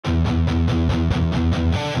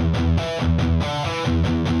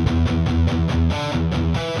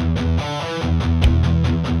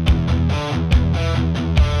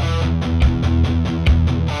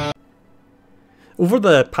Over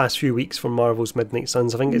the past few weeks for Marvel's Midnight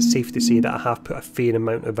Suns, I think it's safe to say that I have put a fair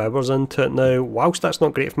amount of hours into it now. Whilst that's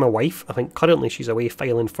not great for my wife, I think currently she's away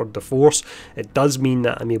filing for divorce, it does mean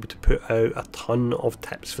that I'm able to put out a ton of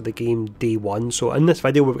tips for the game day one. So in this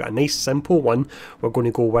video we've got a nice simple one we're going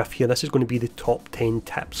to go with here. This is going to be the top 10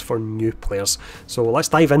 tips for new players. So let's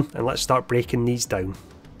dive in and let's start breaking these down.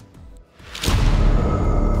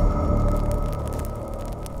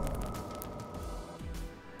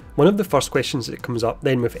 One of the first questions that comes up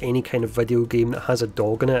then with any kind of video game that has a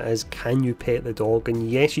dog in it is, can you pet the dog?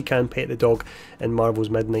 And yes, you can pet the dog in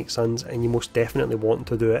Marvel's Midnight Suns, and you most definitely want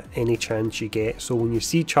to do it any chance you get. So when you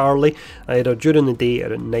see Charlie, either during the day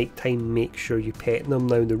or at night time, make sure you pet them.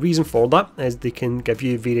 Now the reason for that is they can give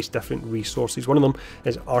you various different resources. One of them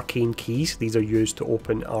is arcane keys. These are used to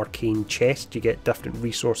open arcane chests. You get different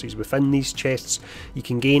resources within these chests. You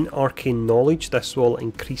can gain arcane knowledge. This will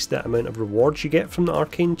increase the amount of rewards you get from the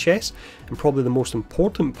arcane chest. And probably the most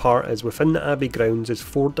important part is within the Abbey grounds is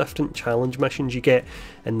 4 different challenge missions you get,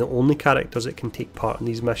 and the only characters that can take part in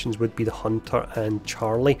these missions would be the Hunter and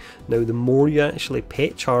Charlie. Now the more you actually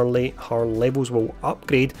pet Charlie, her levels will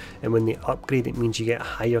upgrade, and when they upgrade it means you get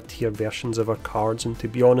higher tier versions of her cards. And to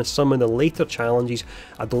be honest, some of the later challenges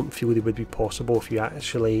I don't feel they would be possible if you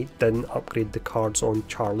actually didn't upgrade the cards on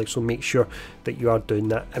Charlie, so make sure that you are doing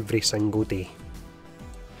that every single day.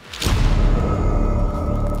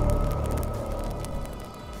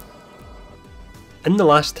 In the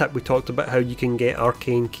last tip we talked about how you can get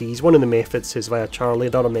arcane keys. One of the methods is via Charlie,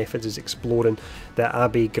 the other method is exploring the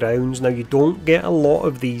Abbey grounds. Now you don't get a lot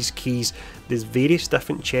of these keys. There's various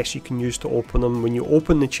different chests you can use to open them. When you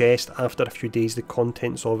open the chest, after a few days the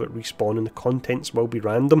contents of it respawn, and the contents will be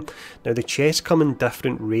random. Now the chests come in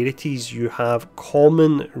different rarities. You have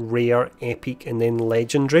common, rare, epic and then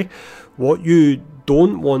legendary. What you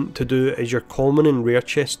don't want to do is your common and rare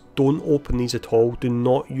chests, don't open these at all. Do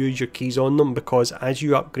not use your keys on them, because as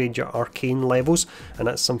you upgrade your arcane levels, and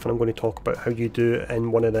that's something I'm going to talk about how you do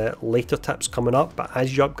in one of the later tips coming up, but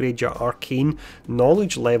as you upgrade your arcane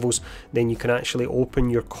knowledge levels, then you can actually open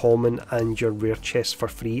your common and your rare chests for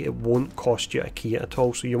free. It won't cost you a key at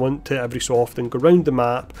all. So you want to every so often go around the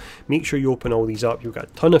map, make sure you open all these up. You've got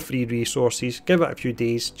a ton of free resources, give it a few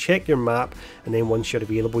days, check your map, and then once you're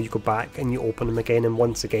available you go back and you open them again, and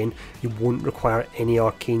once again you won't require any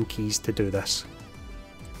arcane keys to do this.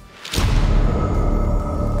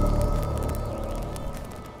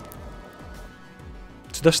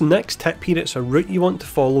 This next tip here, it's a route you want to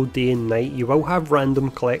follow day and night. You will have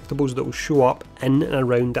random collectibles that will show up in and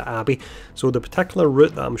around the Abbey. So the particular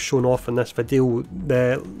route that I'm showing off in this video,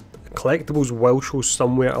 the collectibles will show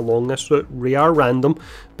somewhere along this route. They are random,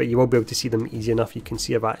 but you will be able to see them easy enough. You can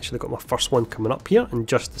see I've actually got my first one coming up here in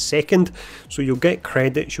just a second. So you'll get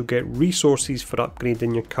credits, you'll get resources for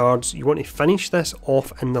upgrading your cards. You want to finish this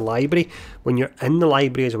off in the library. When you're in the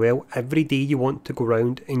library as well, every day you want to go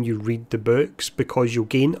around and you read the books, because you'll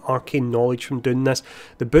gain arcane knowledge from doing this.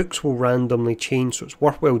 The books will randomly change, so it's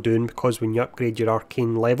worthwhile doing, because when you upgrade your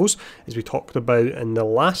arcane levels, as we talked about in the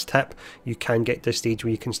last tip, you can get to a stage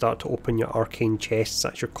where you can start to open your arcane chests.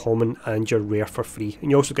 That's your common and your rare for free. And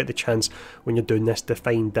you also get the chance when you're doing this to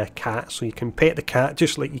find the cat, so you can pet the cat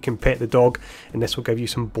just like you can pet the dog, and this will give you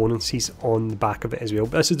some bonuses on the back of it as well.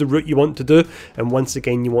 But this is the route you want to do, and once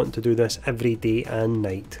again you want to do this every day and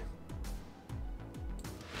night.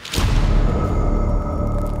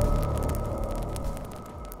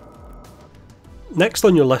 Next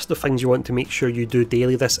on your list of things you want to make sure you do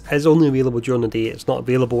daily, this is only available during the day, it's not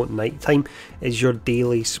available at night time, is your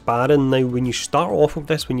daily sparring. Now when you start off with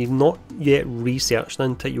this, when you've not yet researched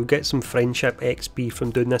into it, you'll get some friendship XP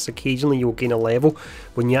from doing this. Occasionally you'll gain a level.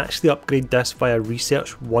 When you actually upgrade this via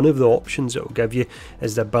research, one of the options it will give you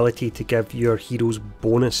is the ability to give your heroes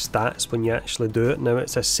bonus stats when you actually do it. Now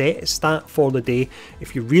it's a set stat for the day.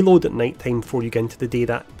 If you reload at night time before you get into the day,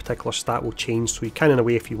 that particular stat will change, so you can, in a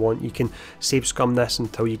way, if you want, you can save scum this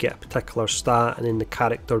until you get a particular stat, and then the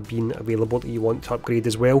character being available that you want to upgrade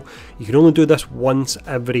as well. You can only do this once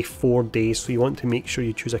every 4 days, so you want to make sure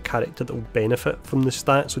you choose a character that will benefit from the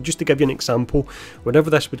stat. So just to give you an example, whenever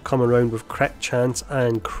this would come around with crit chance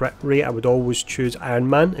and crit rate, I would always choose Iron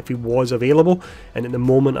Man if he was available, and at the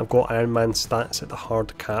moment I've got Iron Man's stats at the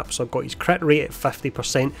hard cap. So I've got his crit rate at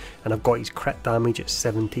 50% and I've got his crit damage at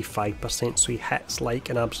 75%, so he hits like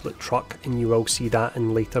an absolute truck, and you will see that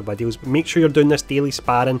in later videos. But make sure you're doing this daily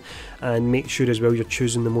sparring, and make sure as well you're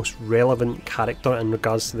choosing the most relevant character in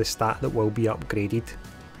regards to the stat that will be upgraded.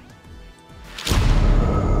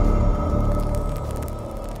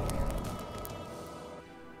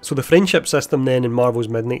 So the friendship system then in Marvel's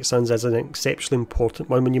Midnight Suns is an exceptionally important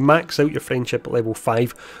one. When you max out your friendship at level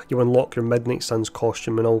 5, you unlock your Midnight Suns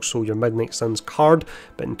costume and also your Midnight Suns card.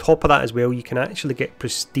 But on top of that as well, you can actually get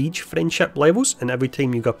prestige friendship levels, and every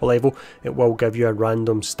time you go up a level, it will give you a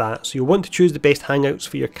random stat. So you'll want to choose the best hangouts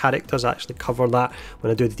for your characters. I actually cover that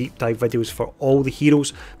when I do the deep dive videos for all the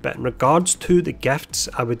heroes. But in regards to the gifts,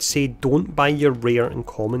 I would say don't buy your rare and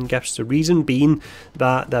common gifts. The reason being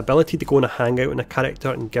that the ability to go on a hangout in a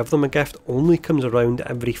character and give them a gift only comes around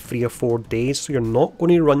every 3 or 4 days, so you're not going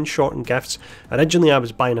to run short on gifts. Originally I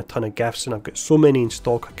was buying a ton of gifts and I've got so many in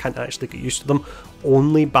stock I can't actually get used to them.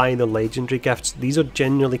 Only buy the legendary gifts. These are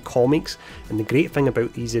generally comics, and the great thing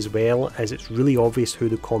about these as well is it's really obvious who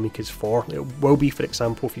the comic is for. It will be, for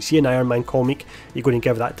example, if you see an Iron Man comic, you're going to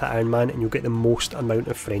give that to Iron Man and you'll get the most amount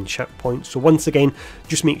of friendship points. So once again,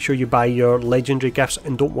 just make sure you buy your legendary gifts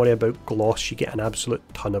and don't worry about gloss, you get an absolute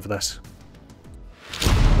ton of this.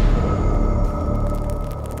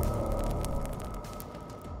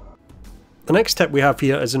 The next tip we have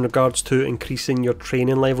here is in regards to increasing your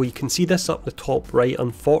training level. You can see this up the top right.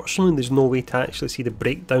 Unfortunately, there's no way to actually see the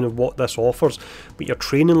breakdown of what this offers, but your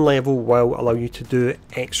training level will allow you to do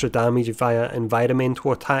extra damage via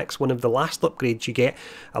environmental attacks. One of the last upgrades you get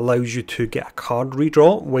allows you to get a card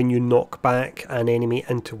redraw when you knock back an enemy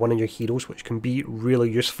into one of your heroes, which can be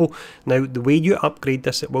really useful. Now, the way you upgrade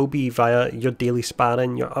this, it will be via your daily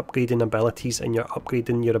sparring, your upgrading abilities, and you're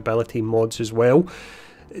upgrading your ability mods as well.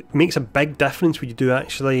 It makes a big difference when you do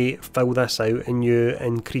actually fill this out and you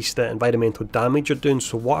increase the environmental damage you're doing.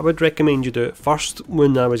 So what I would recommend you do at first,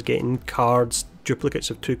 when I was getting cards, duplicates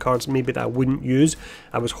of 2 cards maybe that I wouldn't use,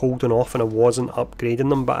 I was holding off and I wasn't upgrading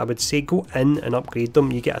them, but I would say go in and upgrade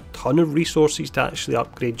them. You get a ton of resources to actually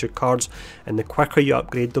upgrade your cards, and the quicker you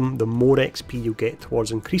upgrade them, the more XP you get towards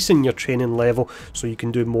increasing your training level, so you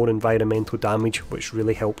can do more environmental damage, which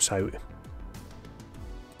really helps out.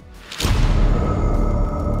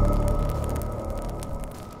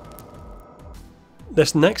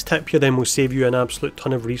 This next tip here then will save you an absolute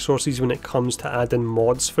ton of resources when it comes to adding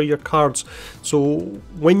mods for your cards. So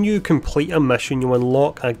when you complete a mission, you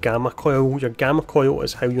unlock a Gamma Coil. Your Gamma Coil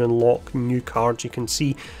is how you unlock new cards. You can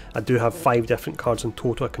see I do have 5 different cards in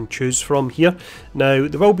total I can choose from here. Now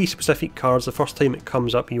there will be specific cards, the first time it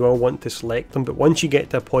comes up you will want to select them, but once you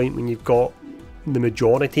get to a point when you've got the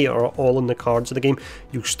majority or all in the cards of the game,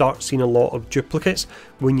 you'll start seeing a lot of duplicates.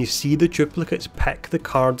 When you see the duplicates, pick the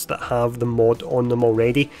cards that have the mod on them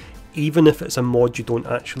already, even if it's a mod you don't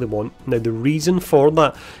actually want. Now the reason for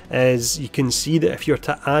that is you can see that if you're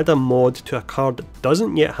to add a mod to a card that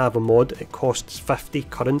doesn't yet have a mod, it costs 50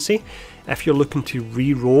 currency. If you're looking to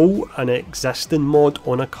re-roll an existing mod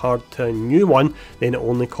on a card to a new one, then it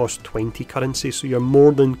only costs 20 currency, so you're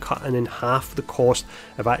more than cutting in half the cost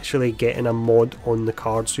of actually getting a mod on the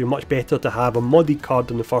card. So you're much better to have a modded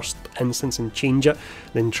card in the first instance and change it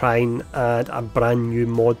than try and add a brand new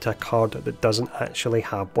mod to a card that doesn't actually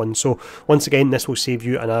have one. So once again, this will save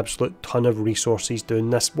you an absolute ton of resources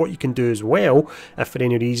doing this. What you can do as well, if for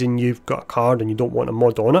any reason you've got a card and you don't want a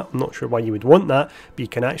mod on it, I'm not sure why you would want that, but you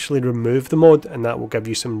can actually remove the mod and that will give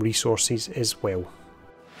you some resources as well.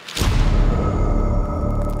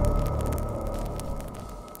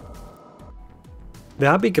 The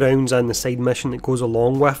Abbey Grounds and the side mission that goes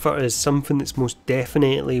along with it is something that's most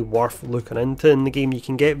definitely worth looking into in the game. You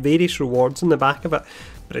can get various rewards in the back of it,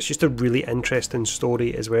 but it's just a really interesting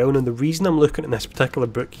story as well. And the reason I'm looking at this particular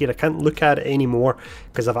book here, I can't look at it anymore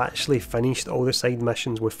because I've actually finished all the side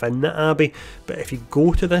missions within the Abbey, but if you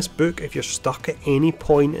go to this book, if you're stuck at any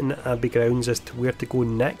point in the Abbey Grounds as to where to go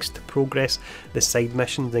next to progress the side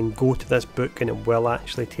missions, then go to this book and it will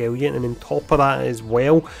actually tell you. And on top of that as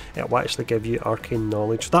well, it will actually give you arcane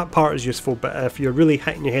knowledge. So that part is useful, but if you're really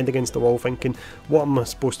hitting your head against the wall thinking, what am I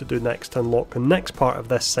supposed to do next to unlock the next part of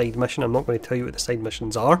this side mission, I'm not going to tell you what the side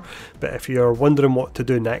missions are, but if you're wondering what to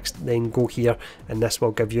do next, then go here and this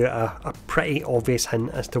will give you a pretty obvious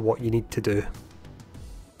hint as to what you need to do.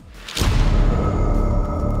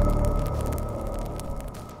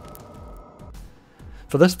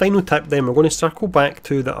 For this final tip then, we're going to circle back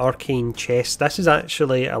to the arcane chest. This is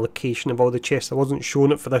actually a location of all the chests. I wasn't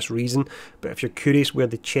showing it for this reason, but if you're curious where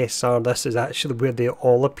the chests are, this is actually where they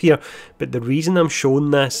all appear. But the reason I'm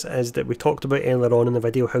showing this is that we talked about earlier on in the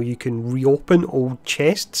video how you can reopen old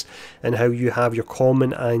chests and how you have your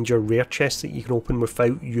common and your rare chests that you can open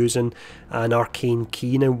without using an arcane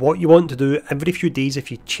key. Now what you want to do every few days,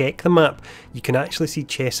 if you check the map, you can actually see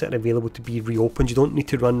chests that are available to be reopened. You don't need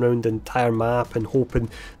to run around the entire map and hoping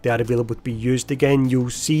open, they are available to be used again. You'll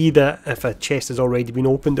see that if a chest has already been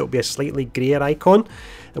opened, it'll be a slightly greyer icon,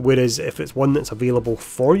 whereas if it's one that's available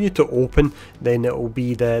for you to open, then it will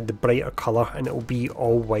be the brighter colour and it will be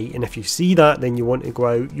all white. And if you see that, then you want to go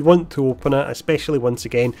out, you want to open it, especially once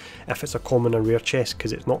again if it's a common or rare chest,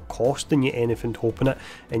 because it's not costing you anything to open it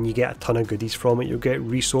and you get a ton of goodies from it. You'll get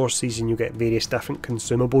resources and you'll get various different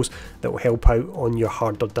consumables that will help out on your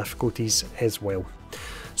harder difficulties as well.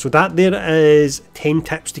 So that there is 10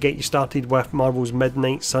 tips to get you started with Marvel's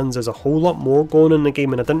Midnight Suns. There's a whole lot more going on in the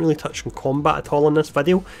game, and I didn't really touch on combat at all in this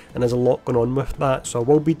video, and there's a lot going on with that, so I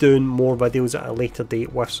will be doing more videos at a later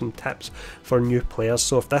date with some tips for new players.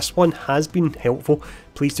 So if this one has been helpful,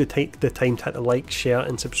 please do take the time to hit the like, share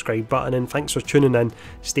and subscribe button, and thanks for tuning in.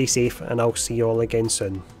 Stay safe and I'll see you all again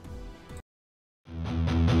soon.